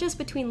 Not just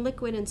between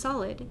liquid and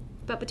solid,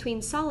 but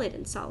between solid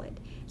and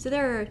solid. So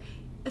there are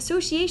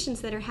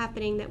associations that are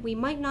happening that we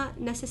might not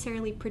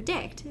necessarily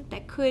predict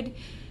that could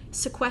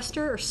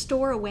sequester or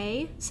store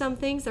away some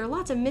things. There are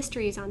lots of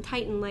mysteries on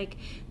Titan, like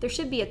there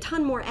should be a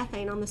ton more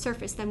ethane on the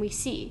surface than we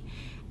see.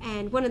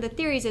 And one of the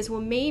theories is,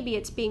 well, maybe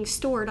it's being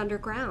stored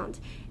underground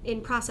in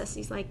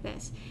processes like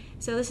this.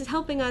 So this is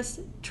helping us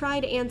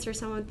try to answer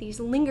some of these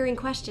lingering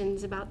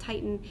questions about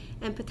Titan,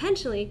 and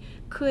potentially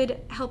could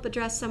help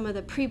address some of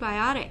the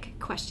prebiotic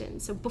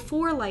questions. So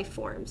before life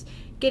forms,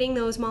 getting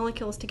those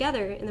molecules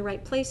together in the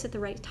right place at the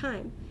right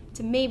time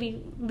to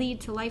maybe lead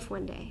to life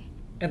one day.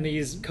 And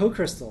these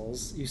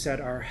co-crystals, you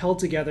said, are held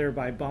together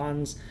by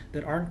bonds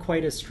that aren't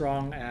quite as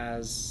strong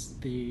as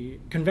the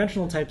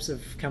conventional types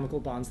of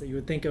chemical bonds that you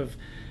would think of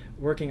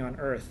working on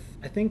Earth.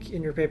 I think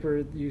in your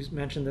paper you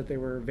mentioned that they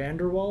were van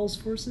der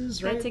Waals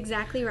forces, right? That's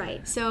exactly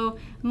right. So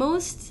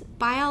most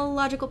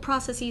biological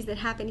processes that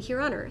happen here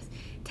on Earth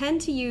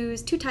tend to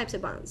use two types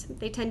of bonds.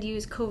 They tend to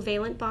use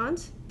covalent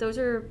bonds. Those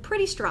are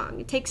pretty strong.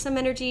 It takes some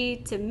energy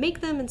to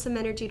make them and some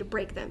energy to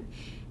break them.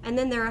 And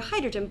then there are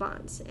hydrogen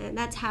bonds, and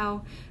that's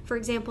how, for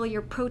example,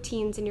 your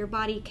proteins in your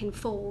body can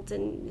fold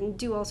and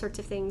do all sorts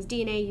of things.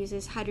 DNA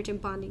uses hydrogen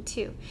bonding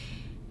too.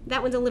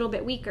 That one's a little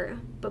bit weaker,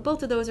 but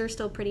both of those are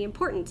still pretty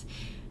important.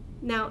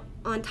 Now,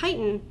 on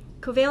Titan,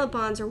 covalent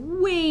bonds are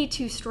way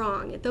too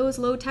strong. At those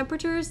low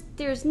temperatures,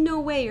 there's no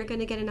way you're going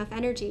to get enough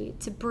energy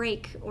to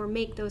break or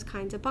make those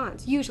kinds of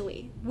bonds,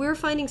 usually. We're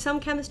finding some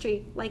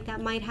chemistry like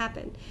that might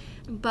happen.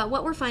 But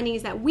what we're finding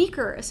is that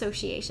weaker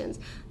associations,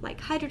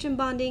 like hydrogen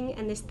bonding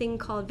and this thing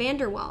called van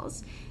der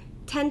Waals,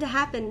 tend to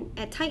happen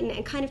at Titan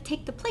and kind of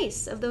take the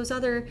place of those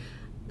other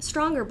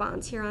stronger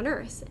bonds here on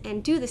Earth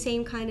and do the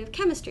same kind of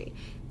chemistry.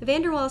 The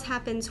van der Waals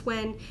happens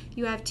when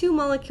you have two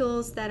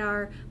molecules that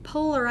are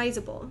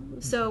polarizable.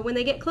 So when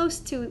they get close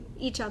to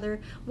each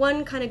other,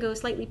 one kind of goes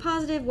slightly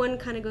positive, one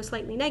kind of goes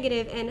slightly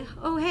negative, and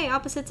oh hey,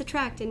 opposites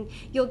attract, and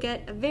you'll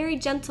get a very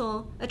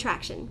gentle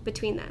attraction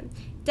between them.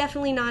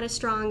 Definitely not as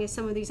strong as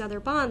some of these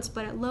other bonds,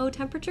 but at low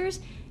temperatures,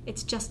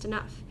 it's just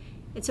enough.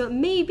 And so it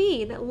may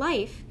be that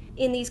life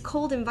in these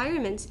cold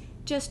environments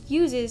just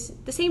uses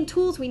the same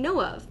tools we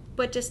know of,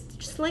 but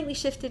just slightly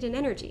shifted in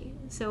energy.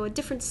 So a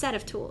different set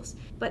of tools,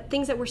 but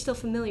things that we're still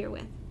familiar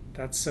with.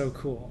 That's so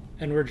cool.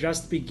 And we're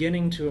just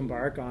beginning to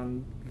embark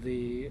on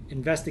the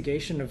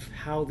investigation of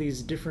how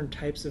these different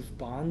types of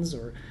bonds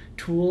or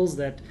tools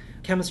that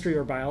chemistry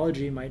or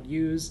biology might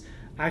use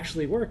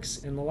actually works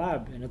in the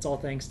lab. And it's all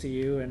thanks to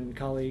you and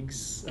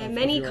colleagues. And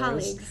many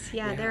colleagues.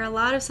 Yeah, there are a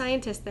lot of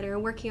scientists that are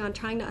working on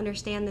trying to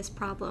understand this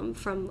problem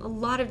from a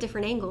lot of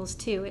different angles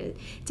too.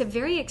 It's a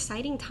very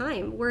exciting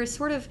time. We're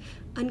sort of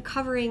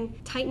uncovering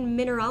Titan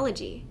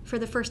mineralogy for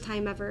the first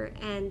time ever,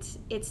 and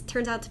it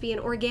turns out to be an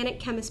organic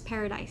chemist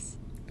paradise.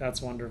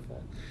 That's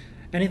wonderful.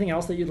 Anything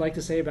else that you'd like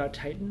to say about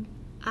Titan?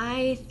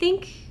 I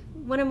think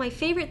one of my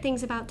favorite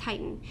things about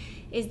Titan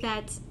is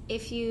that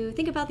if you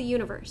think about the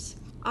universe,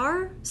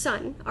 our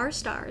sun, our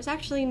star, is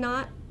actually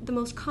not the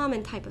most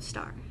common type of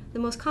star. The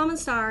most common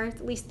star,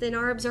 at least in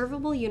our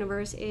observable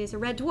universe, is a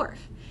red dwarf,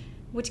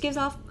 which gives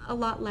off a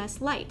lot less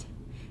light.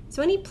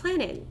 So any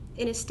planet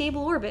in a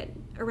stable orbit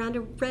around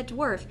a red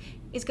dwarf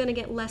is going to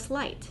get less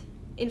light.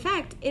 In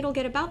fact, it'll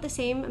get about the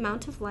same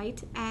amount of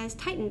light as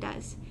Titan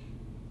does.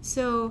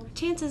 So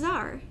chances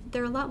are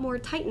there are a lot more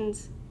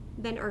Titans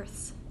than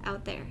Earths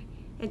out there.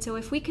 And so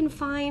if we can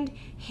find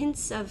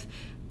hints of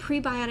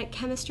prebiotic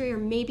chemistry or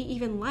maybe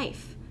even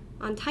life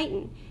on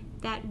Titan,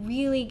 that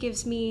really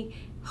gives me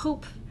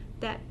hope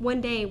that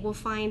one day we'll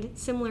find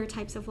similar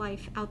types of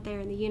life out there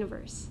in the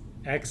universe.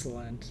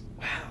 Excellent.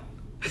 Wow.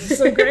 This is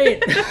so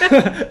great.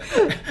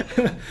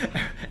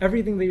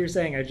 Everything that you're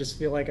saying, I just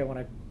feel like I want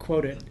to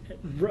quote it.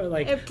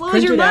 Like, it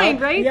blows your mind,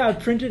 right? Yeah,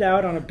 print it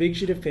out on a big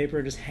sheet of paper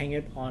and just hang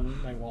it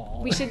on my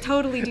wall. We should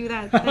totally do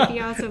that. That'd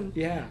be awesome.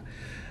 Yeah.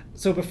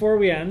 So before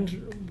we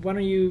end, why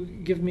don't you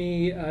give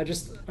me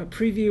just a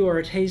preview or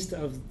a taste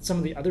of some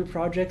of the other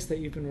projects that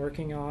you've been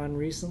working on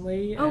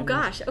recently? Oh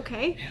gosh,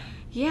 okay.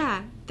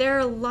 Yeah, there are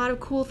a lot of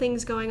cool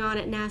things going on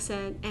at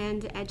NASA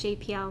and at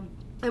JPL.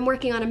 I'm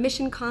working on a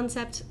mission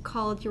concept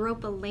called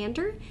Europa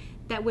Lander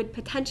that would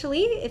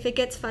potentially, if it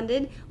gets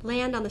funded,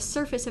 land on the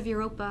surface of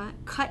Europa,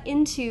 cut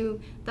into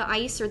the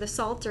ice or the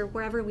salt or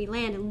wherever we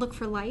land and look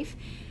for life.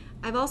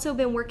 I've also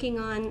been working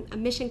on a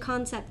mission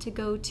concept to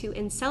go to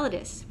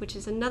Enceladus, which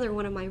is another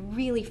one of my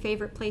really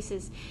favorite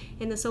places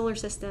in the solar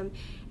system,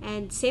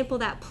 and sample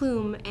that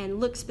plume and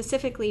look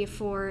specifically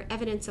for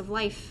evidence of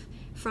life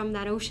from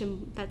that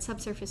ocean, that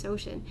subsurface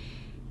ocean.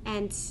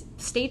 And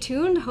stay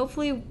tuned.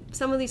 Hopefully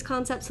some of these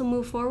concepts will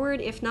move forward.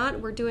 If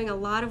not, we're doing a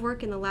lot of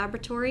work in the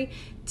laboratory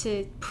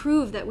to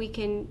prove that we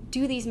can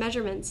do these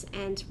measurements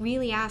and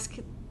really ask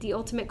the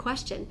ultimate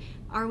question,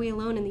 are we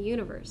alone in the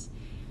universe?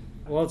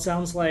 Well, it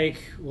sounds like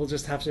we'll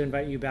just have to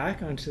invite you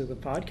back onto the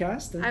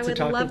podcast to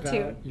talk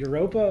about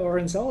Europa or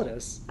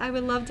Enceladus. I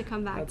would love to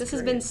come back. This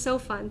has been so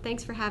fun.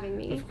 Thanks for having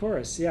me. Of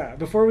course, yeah.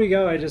 Before we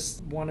go, I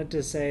just wanted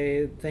to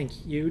say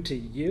thank you to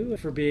you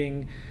for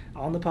being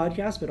on the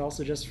podcast, but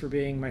also just for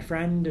being my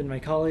friend and my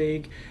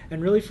colleague,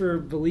 and really for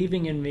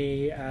believing in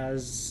me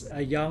as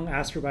a young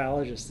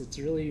astrobiologist. It's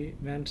really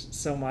meant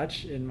so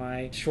much in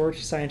my short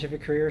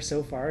scientific career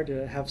so far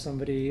to have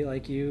somebody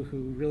like you who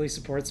really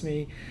supports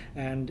me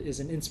and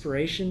is an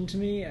inspiration to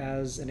me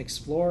as an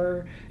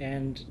explorer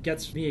and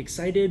gets me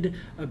excited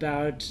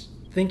about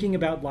thinking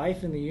about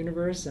life in the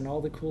universe and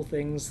all the cool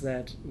things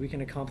that we can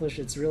accomplish.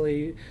 It's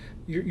really,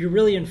 you're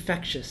really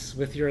infectious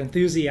with your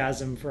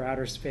enthusiasm for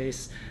outer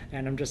space,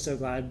 and I'm just so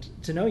glad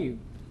to know you.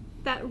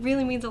 That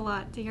really means a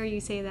lot to hear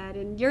you say that,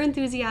 and your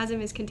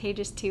enthusiasm is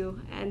contagious too.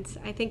 And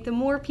I think the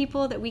more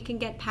people that we can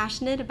get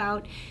passionate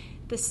about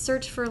the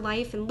search for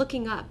life and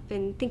looking up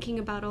and thinking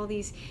about all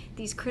these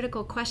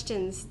critical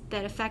questions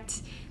that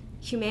affect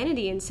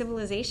humanity and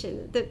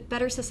civilization, the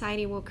better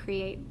society we'll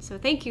create. So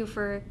thank you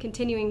for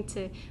continuing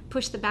to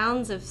push the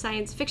bounds of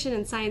science fiction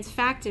and science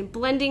fact and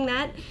blending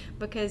that,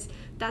 because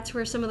that's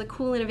where some of the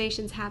cool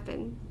innovations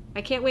happen.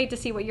 I can't wait to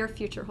see what your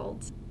future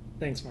holds.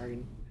 Thanks,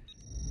 Morgan.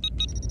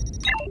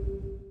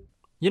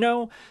 You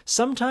know,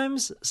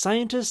 sometimes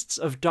scientists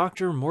of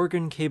Dr.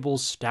 Morgan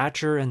Cable's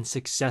stature and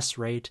success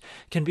rate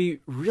can be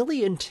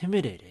really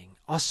intimidating,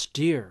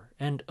 austere,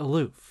 and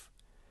aloof.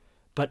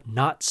 But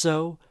not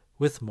so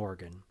with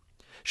Morgan.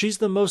 She's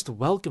the most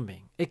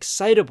welcoming,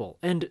 excitable,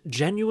 and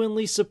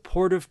genuinely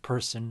supportive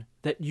person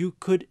that you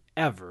could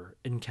ever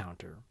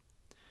encounter.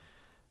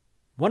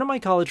 One of my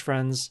college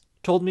friends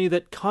told me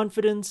that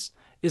confidence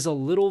is a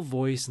little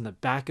voice in the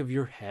back of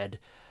your head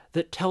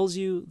that tells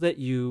you that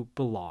you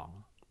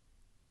belong.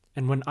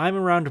 And when I'm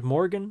around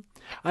Morgan,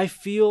 I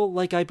feel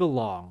like I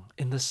belong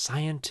in the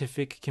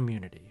scientific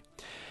community.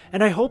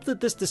 And I hope that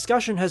this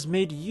discussion has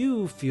made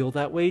you feel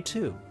that way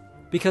too.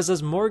 Because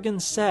as Morgan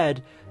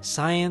said,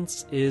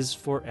 science is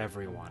for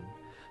everyone.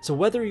 So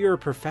whether you're a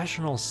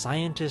professional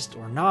scientist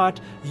or not,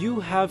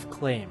 you have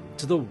claim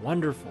to the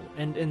wonderful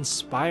and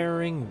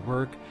inspiring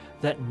work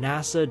that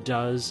NASA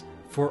does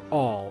for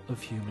all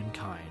of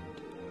humankind.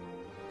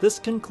 This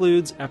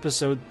concludes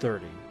episode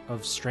 30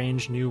 of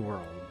Strange New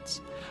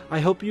Worlds. I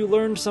hope you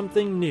learned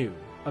something new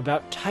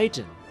about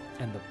Titan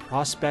and the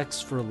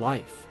prospects for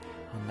life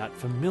on that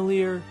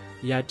familiar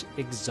yet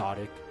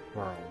exotic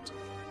world.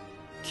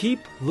 Keep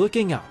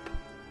looking up,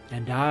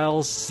 and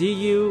I'll see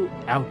you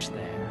out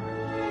there.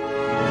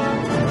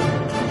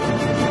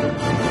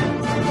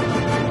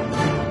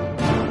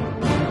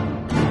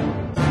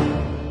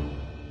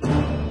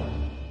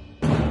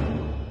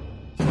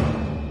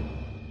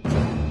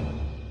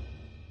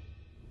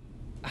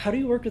 How do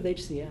you work with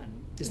HCN?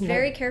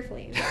 Very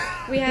carefully.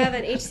 We have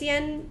an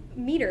HCN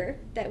meter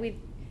that we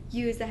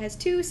use that has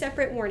two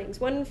separate warnings,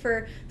 one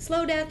for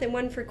slow death and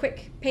one for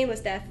quick,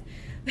 painless death,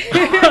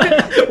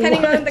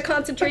 depending on the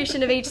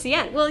concentration of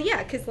HCN. Well,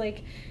 yeah, because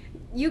like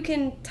you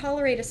can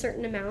tolerate a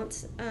certain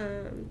amount,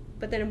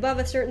 but then above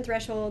a certain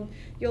threshold,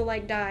 you'll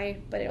like die,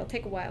 but it'll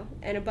take a while.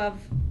 And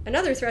above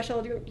another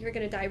threshold, you're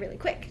going to die really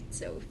quick.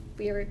 So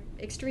we are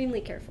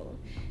extremely careful.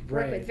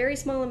 Work with very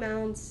small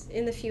amounts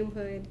in the fume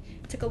hood.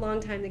 It took a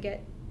long time to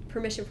get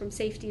permission from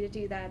safety to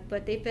do that,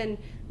 but they've been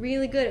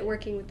really good at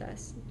working with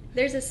us.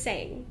 There's a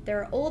saying,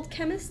 there are old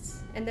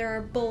chemists and there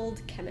are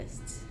bold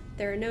chemists.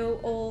 There are no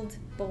old,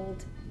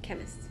 bold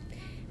chemists,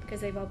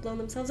 because they've all blown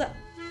themselves up.